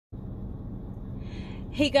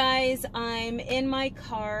Hey guys, I'm in my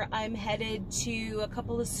car. I'm headed to a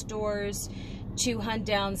couple of stores to hunt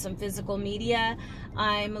down some physical media.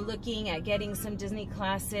 I'm looking at getting some Disney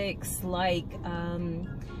classics like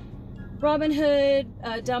Robin Hood,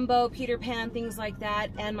 Dumbo, Peter Pan, things like that.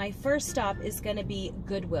 And my first stop is going to be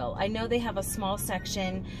Goodwill. I know they have a small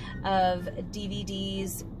section of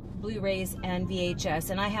DVDs, Blu-rays, and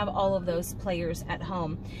VHS, and I have all of those players at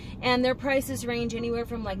home, and their prices range anywhere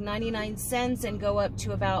from like 99 cents and go up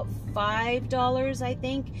to about $5, I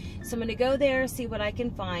think. So I'm going to go there, see what I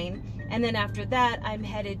can find, and then after that I'm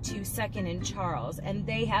headed to Second and Charles, and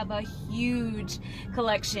they have a huge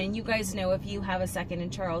collection. You guys know if you have a Second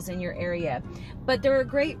and Charles in your area, but they're a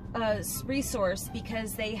great resource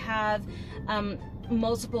because they have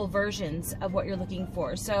multiple versions of what you're looking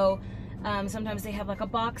for. So sometimes they have like a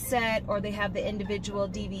box set, or they have the individual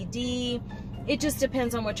DVD. It just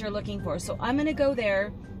depends on what you're looking for. So I'm gonna go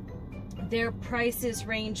there. Their prices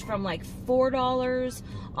range from like $4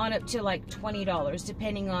 on up to like $20,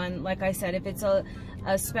 depending on, like I said, if it's a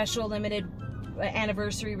special limited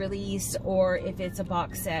anniversary release or if it's a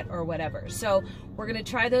box set or whatever. So we're gonna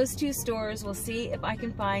try those two stores. We'll see if I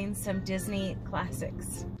can find some Disney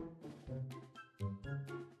classics.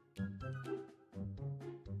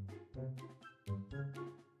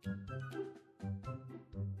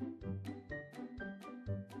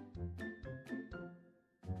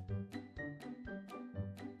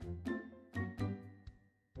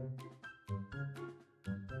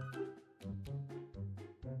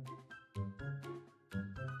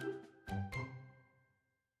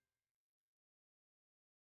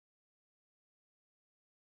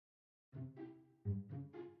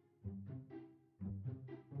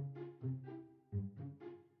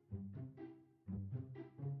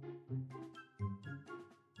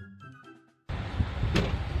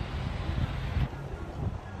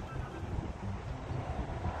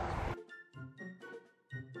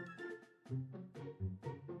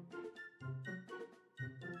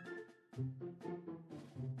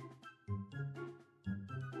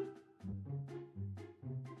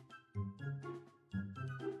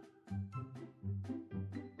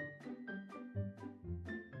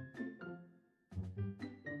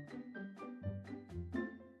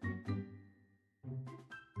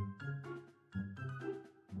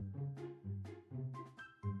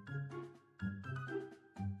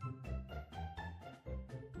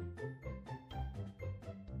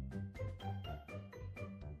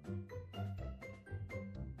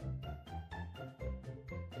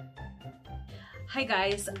 Hi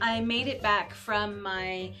guys, I made it back from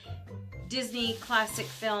my Disney classic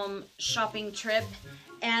film shopping trip,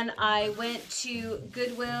 and I went to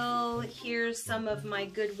Goodwill. Here's some of my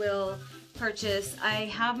Goodwill purchase. I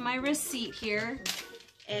have my receipt here,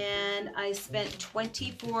 and I spent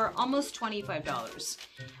almost $25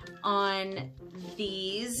 on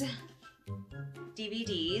these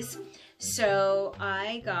DVDs. So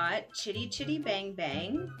I got Chitty Chitty Bang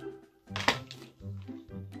Bang,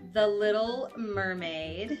 The Little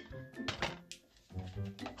Mermaid,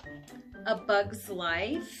 A Bug's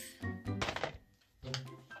Life,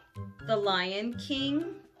 The Lion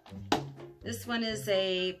King. This one is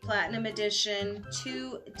a Platinum Edition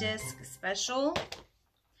 2-disc special.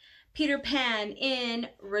 Peter Pan in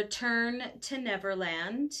Return to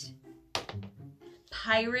Neverland,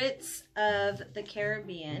 Pirates of the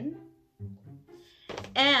Caribbean,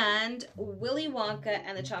 and Willy Wonka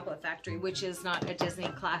and the Chocolate Factory, which is not a Disney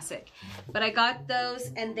classic. But I got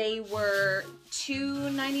those, and they were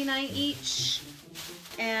 $2.99 each.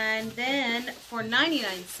 And then for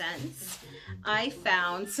 99 cents, I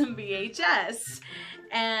found some VHS.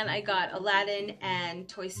 And I got Aladdin and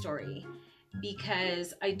Toy Story,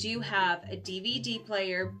 because I do have a DVD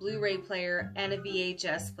player, Blu-ray player, and a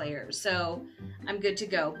VHS player. So I'm good to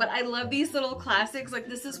go. But I love these little classics. Like,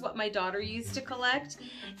 this is what my daughter used to collect,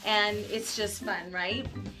 and it's just fun, right?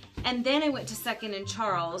 And then I went to Second and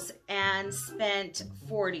Charles and spent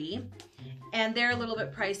 $40, and they're a little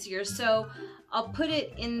bit pricier. So I'll put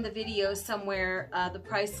it in the video somewhere, the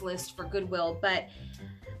price list for Goodwill. But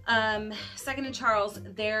Second and Charles,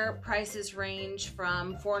 their prices range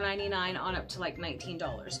from $4.99 on up to like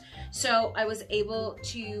 $19. So I was able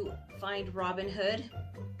to find Robin Hood,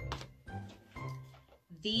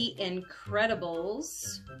 The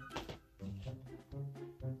Incredibles,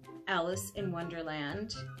 Alice in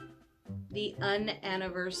Wonderland, the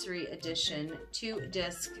Unanniversary Edition,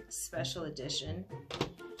 2-disc special edition,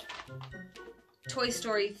 Toy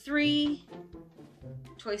Story 3,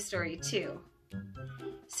 Toy Story 2.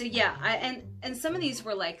 So yeah, and some of these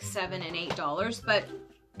were like $7 and $8, but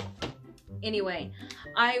anyway,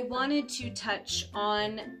 I wanted to touch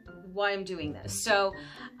on why I'm doing this. So,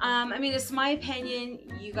 I mean, it's my opinion.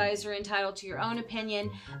 You guys are entitled to your own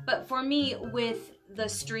opinion. But for me, with the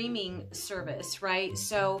streaming service, right?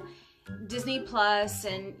 So Disney Plus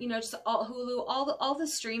and, you know, just all Hulu, all the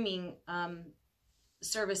streaming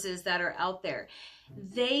services that are out there,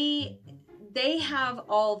 they have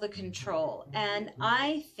all the control. And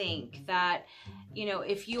I think that, you know,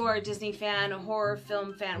 if you are a Disney fan, a horror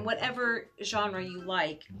film fan, whatever genre you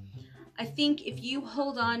like, I think if you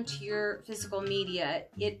hold on to your physical media,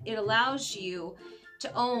 it allows you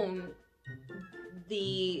to own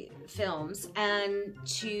the films and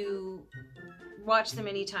to watch them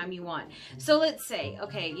anytime you want. So let's say,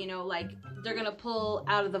 okay, you know, like they're gonna pull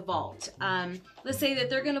out of the vault. Let's say that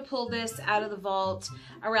they're gonna pull this out of the vault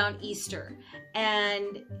around Easter,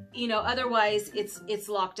 and you know, otherwise it's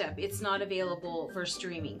locked up. It's not available for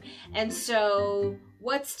streaming. And so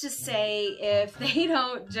what's to say if they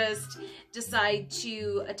don't just decide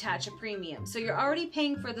to attach a premium? So you're already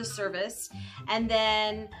paying for the service, and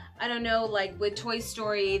then I don't know, like with Toy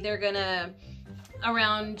Story, they're gonna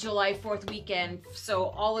around July 4th weekend, so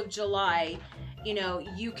all of July, you know,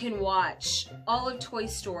 you can watch all of Toy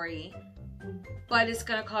Story, but it's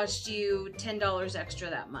gonna cost you $10 extra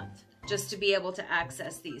that month just to be able to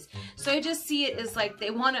access these. So I just see it as like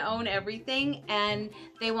they want to own everything and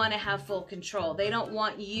they want to have full control. They don't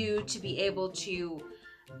want you to be able to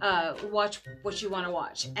watch what you want to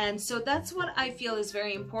watch. And so that's what I feel is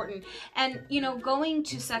very important. And you know, going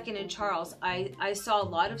to Second and Charles, I saw a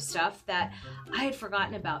lot of stuff that I had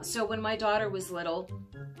forgotten about. So when my daughter was little,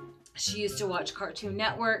 she used to watch Cartoon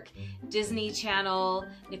Network, Disney Channel,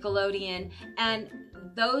 Nickelodeon, and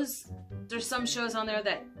there's some shows on there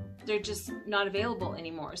that they're just not available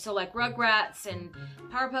anymore. So like Rugrats and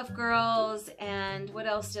Powerpuff Girls, and what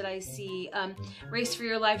else did I see? Race for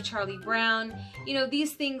Your Life, Charlie Brown. You know,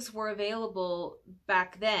 these things were available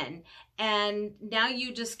back then, and now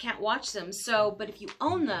you just can't watch them. So, but if you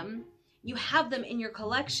own them, you have them in your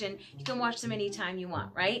collection, you can watch them anytime you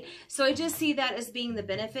want, right? So I just see that as being the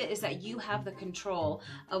benefit, is that you have the control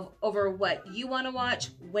over what you want to watch,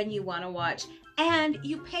 when you want to watch, and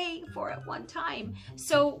you pay for it one time.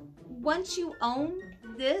 So once you own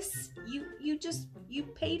this, you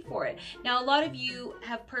paid for it. Now a lot of you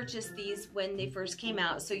have purchased these when they first came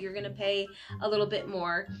out, so you're gonna pay a little bit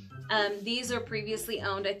more. These are previously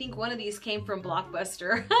owned. I think one of these came from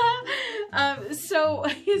Blockbuster. So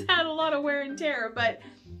he's had a lot of wear and tear, but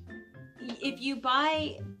if you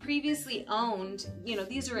buy previously owned, you know,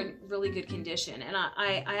 these are in really good condition, and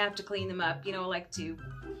I have to clean them up, you know, I like to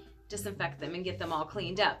disinfect them and get them all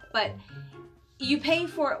cleaned up, but you pay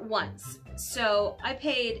for it once. So I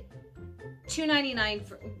paid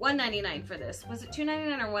 $1.99 for this. Was it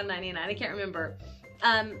 $2.99 or $1.99? I can't remember.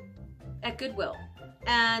 At Goodwill.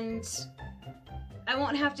 And I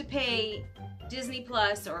won't have to pay Disney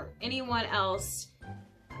Plus or anyone else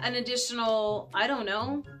an additional, I don't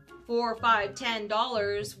know, $4, $5,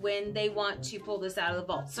 $10 when they want to pull this out of the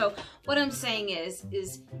vault. So what I'm saying is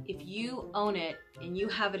if you own it and you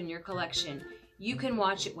have it in your collection, you can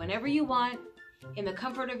watch it whenever you want in the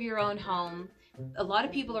comfort of your own home. A lot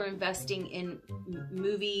of people are investing in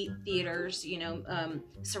movie theaters, you know,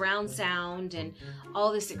 surround sound and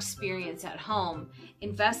all this experience at home.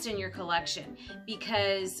 Invest in your collection,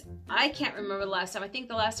 because I can't remember the last time. I think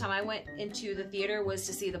the last time I went into the theater was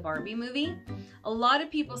to see the Barbie movie. A lot of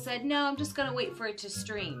people said, no, I'm just gonna wait for it to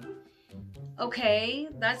stream. Okay,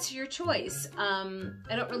 that's your choice. I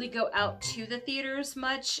don't really go out to the theaters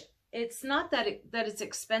much. It's not that it's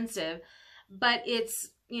expensive, but it's,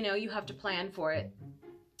 you know, you have to plan for it.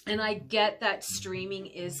 And I get that streaming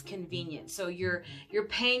is convenient. So you're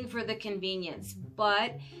paying for the convenience,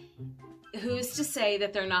 but who's to say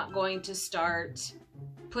that they're not going to start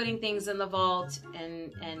putting things in the vault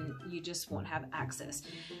and you just won't have access.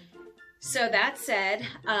 So that said,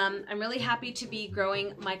 I'm really happy to be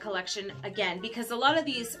growing my collection again, because a lot of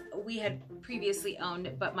these we had previously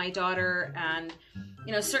owned, but my daughter and,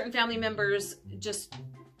 you know, certain family members just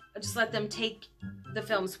let them take the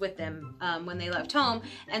films with them when they left home.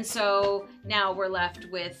 And so now we're left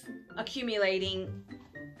with accumulating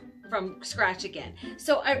from scratch again.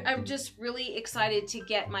 So I'm just really excited to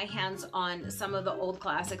get my hands on some of the old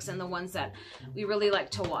classics and the ones that we really like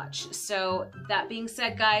to watch. So that being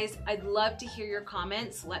said, guys, I'd love to hear your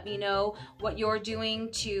comments. Let me know what you're doing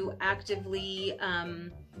to actively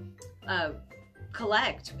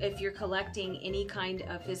collect if you're collecting any kind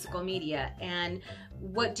of physical media. And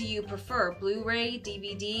what do you prefer, Blu-ray,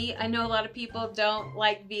 DVD? I know a lot of people don't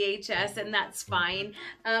like VHS, and that's fine.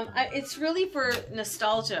 It's really for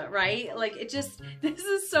nostalgia, right? Like, this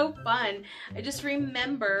is so fun. I just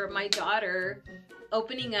remember my daughter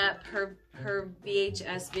opening up her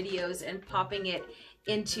VHS videos and popping it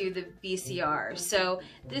into the VCR. So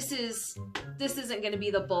this isn't going to be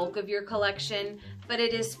the bulk of your collection, but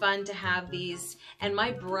it is fun to have these. And my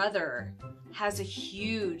brother has a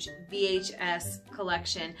huge VHS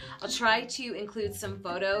collection. I'll try to include some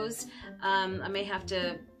photos. I may have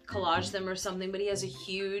to collage them or something, but he has a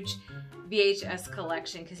huge VHS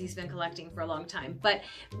collection because he's been collecting for a long time. But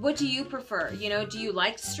what do you prefer? You know, do you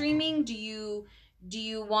like streaming? Do you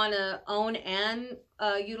want to own and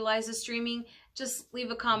utilize the streaming? Just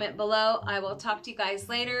leave a comment below. I will talk to you guys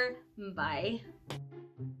later. Bye.